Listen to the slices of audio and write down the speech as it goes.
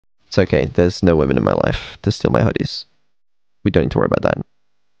It's okay. There's no women in my life to steal my hoodies. We don't need to worry about that.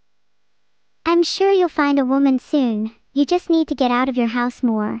 I'm sure you'll find a woman soon. You just need to get out of your house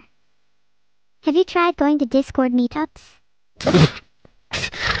more. Have you tried going to Discord meetups?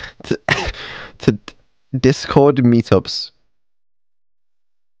 to, to Discord meetups.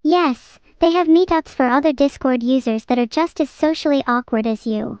 Yes, they have meetups for other Discord users that are just as socially awkward as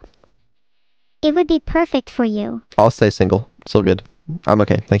you. It would be perfect for you. I'll stay single. It's all good. I'm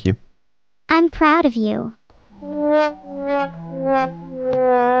okay. Thank you. I'm proud of you.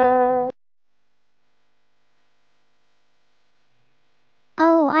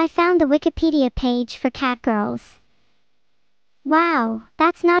 Oh, I found the Wikipedia page for cat girls. Wow,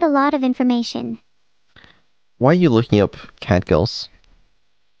 that's not a lot of information. Why are you looking up cat girls?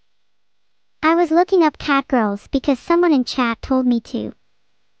 I was looking up cat girls because someone in chat told me to.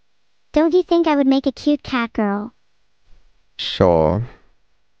 Don't you think I would make a cute cat girl? Sure.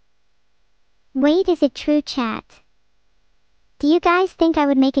 Wait, is it true, chat? Do you guys think I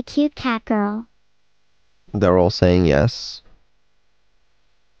would make a cute cat girl? They're all saying yes.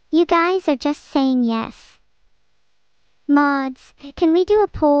 You guys are just saying yes. Mods, can we do a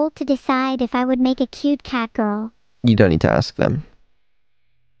poll to decide if I would make a cute cat girl? You don't need to ask them.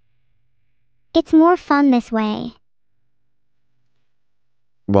 It's more fun this way.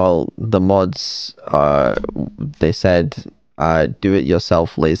 Well, the mods, they said, do it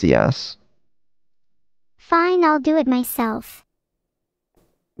yourself, lazy ass. Fine, I'll do it myself.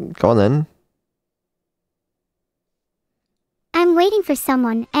 Go on then. I'm waiting for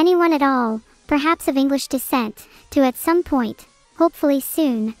someone, anyone at all, perhaps of English descent, to at some point, hopefully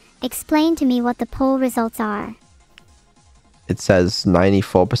soon, explain to me what the poll results are. It says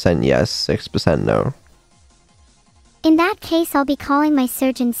 94% yes, 6% no. In that case, I'll be calling my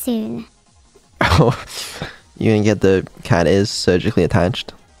surgeon soon. Oh, you gonna get the cat ears surgically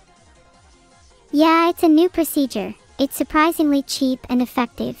attached? Yeah, it's a new procedure. It's surprisingly cheap and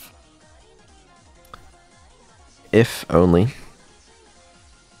effective. If only.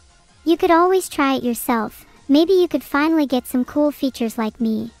 You could always try it yourself. Maybe you could finally get some cool features like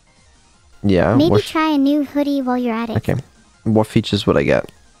me. Yeah. Maybe try a new hoodie while you're at it. Okay. What features would I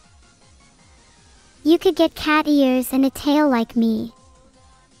get? You could get cat ears and a tail like me.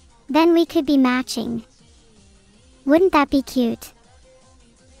 Then we could be matching. Wouldn't that be cute?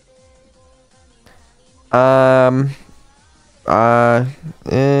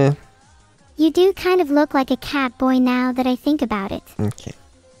 You do kind of look like a cat boy now that I think about it. Okay.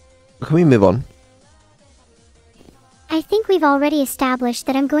 Can we move on? I think we've already established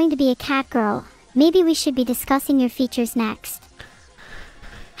that I'm going to be a cat girl. Maybe we should be discussing your features next.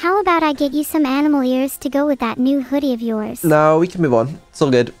 How about I get you some animal ears to go with that new hoodie of yours? No, we can move on. It's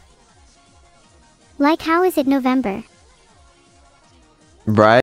all good. Like, how is it November? Right?